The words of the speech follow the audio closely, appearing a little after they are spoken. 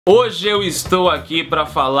Hoje eu estou aqui para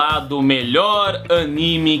falar do melhor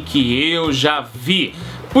anime que eu já vi.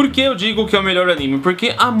 Por que eu digo que é o melhor anime?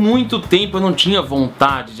 Porque há muito tempo eu não tinha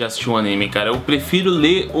vontade de assistir um anime, cara. Eu prefiro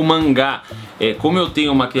ler o mangá. Como eu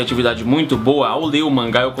tenho uma criatividade muito boa, ao ler o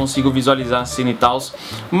mangá eu consigo visualizar a cena e tal.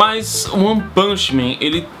 Mas o One Punch Man,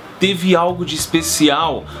 ele teve algo de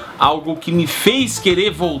especial, algo que me fez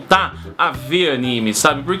querer voltar a ver anime,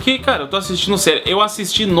 sabe? Porque, cara, eu tô assistindo sério. Eu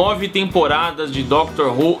assisti 9 temporadas de Doctor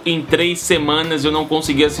Who em 3 semanas. Eu não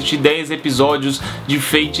consegui assistir 10 episódios de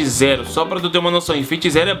Fate Zero. Só pra tu ter uma noção, e Fate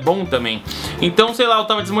Zero é bom também. Então, sei lá, eu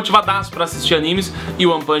tava desmotivadaço pra assistir animes e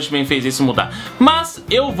o One Punch Man fez isso mudar. Mas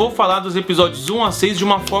eu vou falar dos episódios 1 a 6 de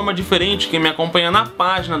uma forma diferente. Quem me acompanha na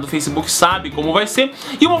página do Facebook sabe como vai ser.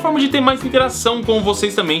 E uma forma de ter mais interação com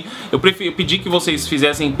vocês também. Eu pedi que vocês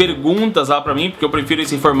fizessem perguntas lá pra mim, porque eu prefiro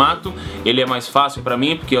esse formato. Ele é mais fácil pra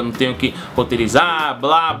mim, porque eu não tenho que roteirizar,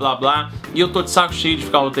 blá blá blá. E eu tô de saco cheio de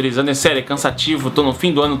ficar roteirizando, é sério, é cansativo. Tô no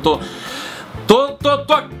fim do ano, tô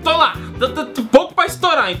lá, pouco pra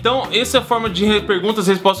estourar. Então essa é a forma de perguntas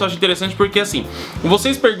e respostas eu acho interessante, porque assim,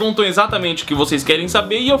 vocês perguntam exatamente o que vocês querem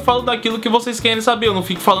saber e eu falo daquilo que vocês querem saber. Eu não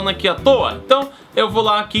fico falando aqui à toa. Então eu vou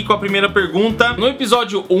lá aqui com a primeira pergunta. No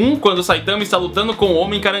episódio 1, quando o Saitama está lutando com o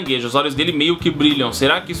Homem Caranguejo, os olhos dele meio que brilham.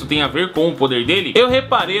 Será que isso tem a ver com o poder dele? Eu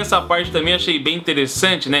reparei essa parte também, achei bem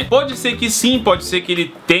interessante, né? Pode ser que sim, pode ser que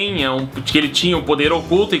ele tinha um poder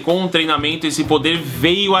oculto e com o treinamento esse poder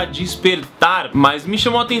veio a despertar. Mas me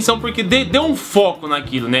chamou a atenção porque deu um foco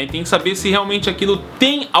naquilo, né? E tem que saber se realmente aquilo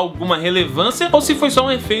tem alguma relevância ou se foi só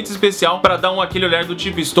um efeito especial para dar aquele olhar do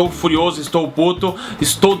tipo: estou furioso, estou puto,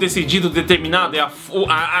 estou decidido, determinado.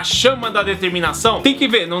 A chama da determinação. Tem que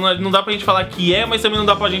ver, não dá pra gente falar que é, mas também não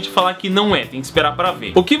dá pra gente falar que não é. Tem que esperar pra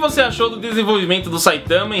ver. O que você achou do desenvolvimento do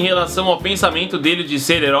Saitama em relação ao pensamento dele de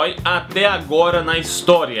ser herói até agora na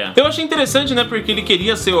história? Eu achei interessante, né? Porque ele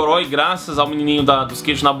queria ser herói graças ao menininho dos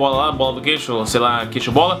queixos na bola lá, bola do queixo, sei lá,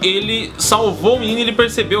 queixo bola. Ele salvou o menino e ele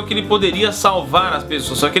percebeu que ele poderia salvar as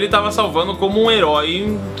pessoas. Só que ele tava salvando como um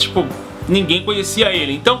herói, tipo, ninguém conhecia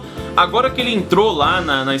ele. Então, agora que ele entrou lá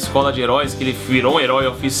na escola de heróis, que ele virou um herói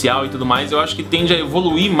oficial e tudo mais, eu acho que tende a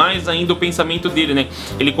evoluir mais ainda o pensamento dele, né?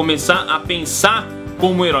 Ele começar a pensar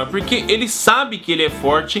como herói, porque ele sabe que ele é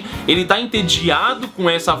forte, ele tá entediado com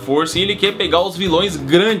essa força e ele quer pegar os vilões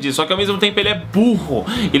grandes, só que ao mesmo tempo ele é burro.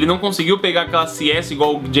 Ele não conseguiu pegar a classe S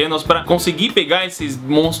igual o Genos pra conseguir pegar esses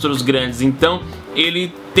monstros grandes, então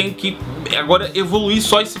ele tem que agora evoluir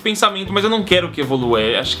só esse pensamento, mas eu não quero que evolua.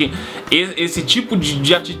 Eu acho que esse tipo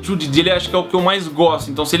de atitude dele acho que é o que eu mais gosto.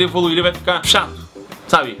 Então se ele evoluir ele vai ficar chato,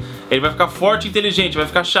 sabe? Ele vai ficar forte e inteligente, vai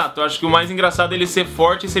ficar chato. Eu acho que o mais engraçado é ele ser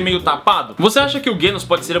forte e ser meio tapado. Você acha que o Genos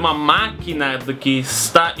pode ser uma máquina que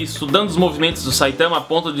está estudando os movimentos do Saitama a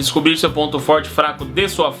ponto de descobrir seu ponto forte e fraco de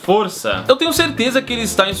sua força? Eu tenho certeza que ele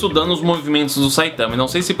está estudando os movimentos do Saitama. Não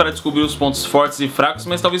sei se para descobrir os pontos fortes e fracos,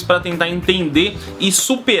 mas talvez para tentar entender e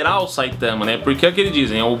superar o Saitama, né? Porque é o que eles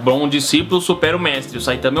dizem, o bom discípulo supera o mestre. O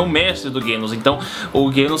Saitama é o mestre do Genos. Então o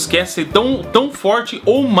Genos quer ser tão forte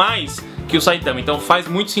ou mais que o Saitama, então faz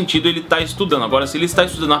muito sentido ele estar estudando. Agora, se ele está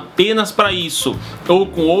estudando apenas para isso ou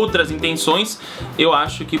com outras intenções, eu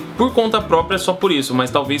acho que por conta própria é só por isso, mas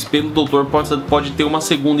talvez pelo doutor pode ter uma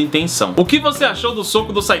segunda intenção. O que você achou do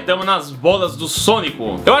soco do Saitama nas bolas do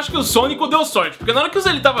Sônico? Eu acho que o Sônico deu sorte, porque na hora que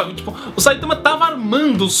ele tava, tipo, o Saitama tava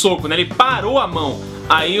armando o soco, né? Ele parou a mão.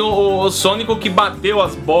 Aí o Sônico que bateu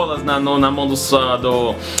as bolas na mão do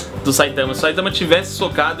Saitama. Se o Saitama tivesse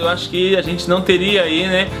socado, eu acho que a gente não teria aí,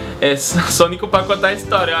 né, Sônico pra contar a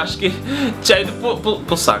história. Eu acho que tinha ido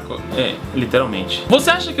pro saco, literalmente.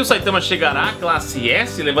 Você acha que o Saitama chegará à classe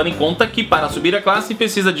S, levando em conta que para subir a classe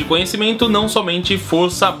precisa de conhecimento, não somente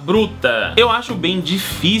força bruta? Eu acho bem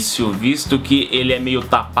difícil, visto que ele é meio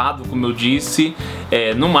tapado, como eu disse.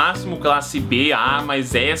 No máximo classe B, A,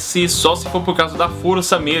 mas S só se for por causa da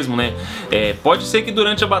força mesmo, né? Pode ser que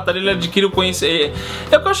durante a batalha ele adquira o conhecimento.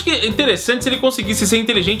 Eu acho que é interessante se ele conseguisse ser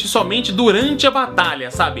inteligente somente durante a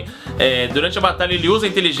batalha, sabe? Durante a batalha ele usa a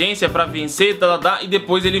inteligência pra vencer, e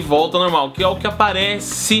depois ele volta ao normal, que é o que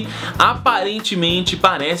aparentemente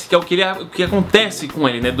parece que é o que acontece com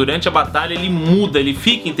ele, né? Durante a batalha ele muda, ele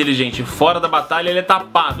fica inteligente, fora da batalha ele é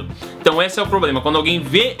tapado. Então esse é o problema, quando alguém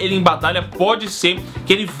vê ele em batalha pode ser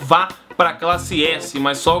que ele vá para classe S,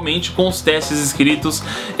 mas somente com os testes escritos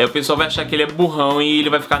o pessoal vai achar que ele é burrão e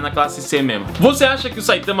ele vai ficar na classe C mesmo. Você acha que o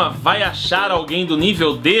Saitama vai achar alguém do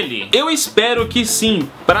nível dele? Eu espero que sim.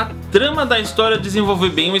 Pra trama da história desenvolver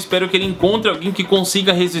bem, eu espero que ele encontre alguém que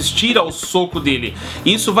consiga resistir ao soco dele.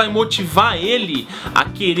 Isso vai motivar ele a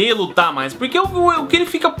querer lutar mais, porque o que ele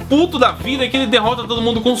fica puto da vida é que ele derrota todo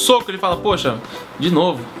mundo com soco. Ele fala, poxa, de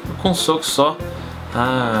novo, com soco só.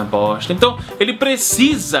 Ah, bosta. Então, ele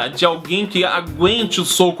precisa de alguém que aguente o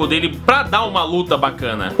soco dele pra dar uma luta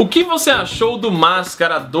bacana. O que você achou do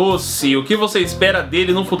Máscara Doce? O que você espera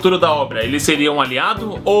dele no futuro da obra? Ele seria um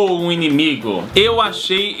aliado ou um inimigo? Eu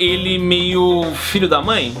achei ele meio filho da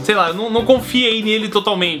mãe. Sei lá, não confiei nele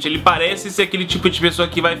totalmente. Ele parece ser aquele tipo de pessoa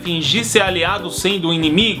que vai fingir ser aliado sendo um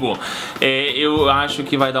inimigo. Eu acho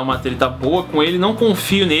que vai dar uma treta boa com ele. Não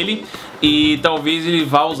confio nele. E talvez ele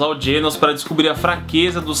vá usar o Genos para descobrir a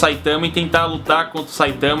fraqueza do Saitama e tentar lutar contra o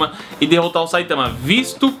Saitama e derrotar o Saitama,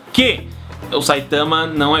 visto que o Saitama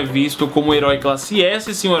não é visto como herói classe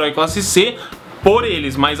S, sim um herói classe C por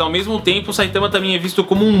eles, mas ao mesmo tempo o Saitama também é visto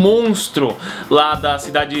como um monstro lá da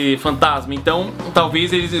cidade fantasma. Então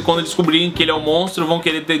talvez eles, quando descobrirem que ele é um monstro, vão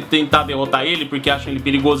querer tentar derrotar ele porque acham ele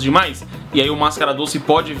perigoso demais. E aí o Máscara Doce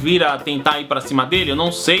pode vir a tentar ir pra cima dele. Eu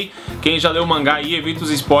não sei, quem já leu o mangá aí, evita os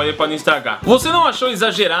spoilers pra não estragar. Você não achou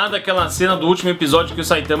exagerada aquela cena do último episódio que o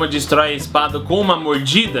Saitama destrói a espada com uma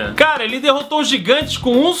mordida? Cara, ele derrotou os gigantes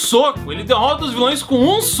com um soco. Ele derrota os vilões com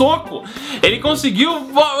um soco. Ele conseguiu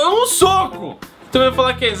um soco. Então eu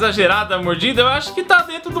falar que é exagerada a mordida, eu acho que tá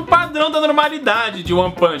dentro do padrão da normalidade de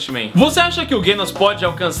One Punch Man. Você acha que o Genos pode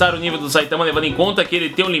alcançar o nível do Saitama levando em conta que ele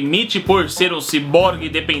tem um limite por ser um ciborgue e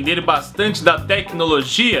depender bastante da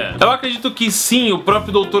tecnologia? Eu acredito que sim, o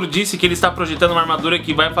próprio doutor disse que ele está projetando uma armadura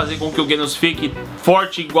que vai fazer com que o Genos fique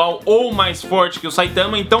forte igual ou mais forte que o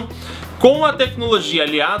Saitama, então com a tecnologia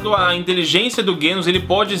aliado à inteligência do Genos, ele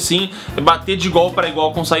pode sim bater de igual para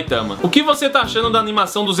igual com o Saitama. O que você tá achando da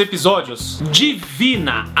animação dos episódios?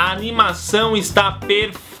 Divina! A animação está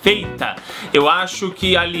perfeita. Eu acho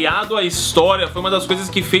que aliado à história foi uma das coisas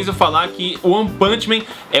que fez eu falar que o One Punch Man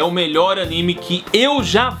é o melhor anime que eu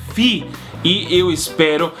já vi. E eu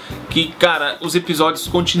espero que, cara, os episódios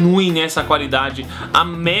continuem nessa qualidade. A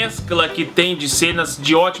mescla que tem de cenas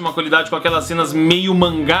de ótima qualidade com aquelas cenas meio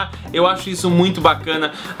mangá, eu acho isso muito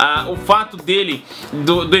bacana. O fato dele,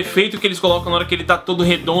 do efeito que eles colocam na hora que ele tá todo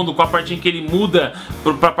redondo, com a partinha que ele muda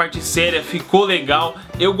pra parte séria, ficou legal.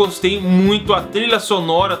 Eu gostei muito, a trilha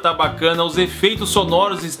sonora tá bacana, os efeitos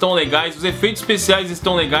sonoros estão legais, os efeitos especiais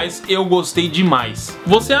estão legais, eu gostei demais.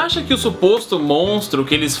 Você acha que o suposto monstro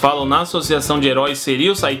que eles falam na associação de heróis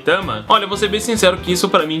seria o Saitama? Olha, vou ser bem sincero que isso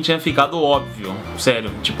pra mim tinha ficado óbvio,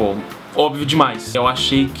 sério, tipo, óbvio demais. Eu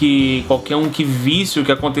achei que qualquer um que visse o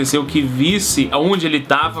que aconteceu, que visse aonde ele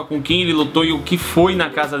tava, com quem ele lutou e o que foi na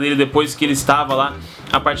casa dele depois que ele estava lá,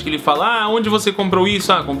 a parte que ele fala, onde você comprou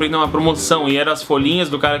isso? Comprei numa promoção, e eram as folhinhas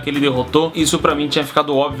do cara que ele derrotou. Isso pra mim tinha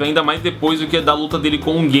ficado óbvio, ainda mais depois do que da luta dele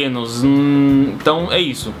com o Genos. Então é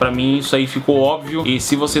isso, pra mim isso aí ficou óbvio, e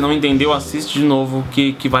se você não entendeu, assiste de novo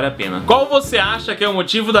que vale a pena. Qual você acha que é o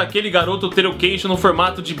motivo daquele garoto ter o queixo no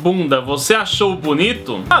formato de bunda? Você achou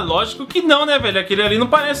bonito? Lógico que não, né, velho? Aquele ali não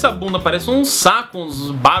parece a bunda, parece um saco,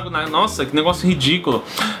 uns bagos na... Nossa, que negócio ridículo.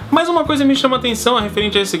 Mas uma coisa me chama a atenção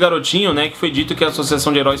referente a esse garotinho, né, que foi dito que a associação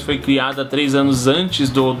de heróis foi criada 3 anos antes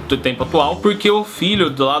do tempo atual, porque o filho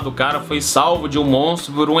do lado do cara foi salvo de um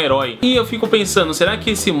monstro por um herói. E eu fico pensando, será que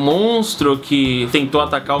esse monstro que tentou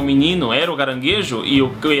atacar o menino era o caranguejo e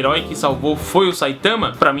o herói que salvou foi o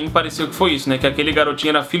Saitama? Pra mim pareceu que foi isso, né, que aquele garotinho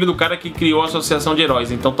era filho do cara que criou a associação de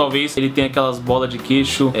heróis, então talvez ele tenha aquelas bolas de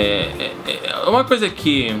queixo. Uma coisa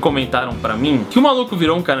que comentaram pra mim, que o maluco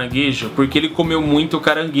virou um caranguejo porque ele comeu muito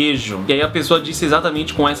caranguejo, e aí a pessoa disse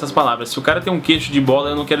exatamente com essas palavras: se o cara tem um queixo de bola,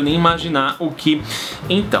 eu não quero nem imaginar o que...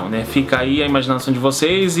 Então, né, fica aí a imaginação de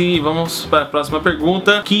vocês e vamos para a próxima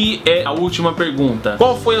pergunta, que é a última pergunta.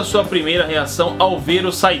 Qual foi a sua primeira reação ao ver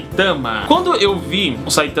o Saitama? Quando eu vi o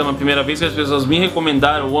Saitama a primeira vez que as pessoas me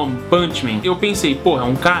recomendaram o One Punch Man, eu pensei, porra, é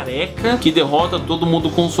um careca que derrota todo mundo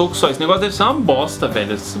com um soco só. Esse negócio deve ser uma bosta,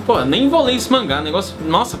 velho. Porra, nem vou ler esse mangá, o negócio,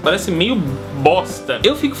 nossa, parece meio bosta.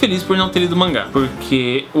 Eu fico feliz por não ter lido o mangá,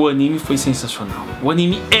 porque o anime foi sensacional. O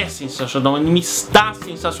anime é sensacional, o anime está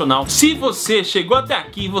sensacional. Se você chegou até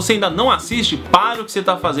aqui e você ainda não assiste, para o que você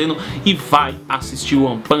tá fazendo e vai assistir o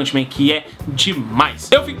One Punch Man, que é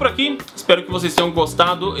demais. Eu fico por aqui, espero que vocês tenham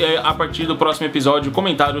gostado. A partir do próximo episódio,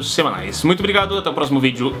 comentários semanais. Muito obrigado, até o próximo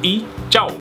vídeo e tchau!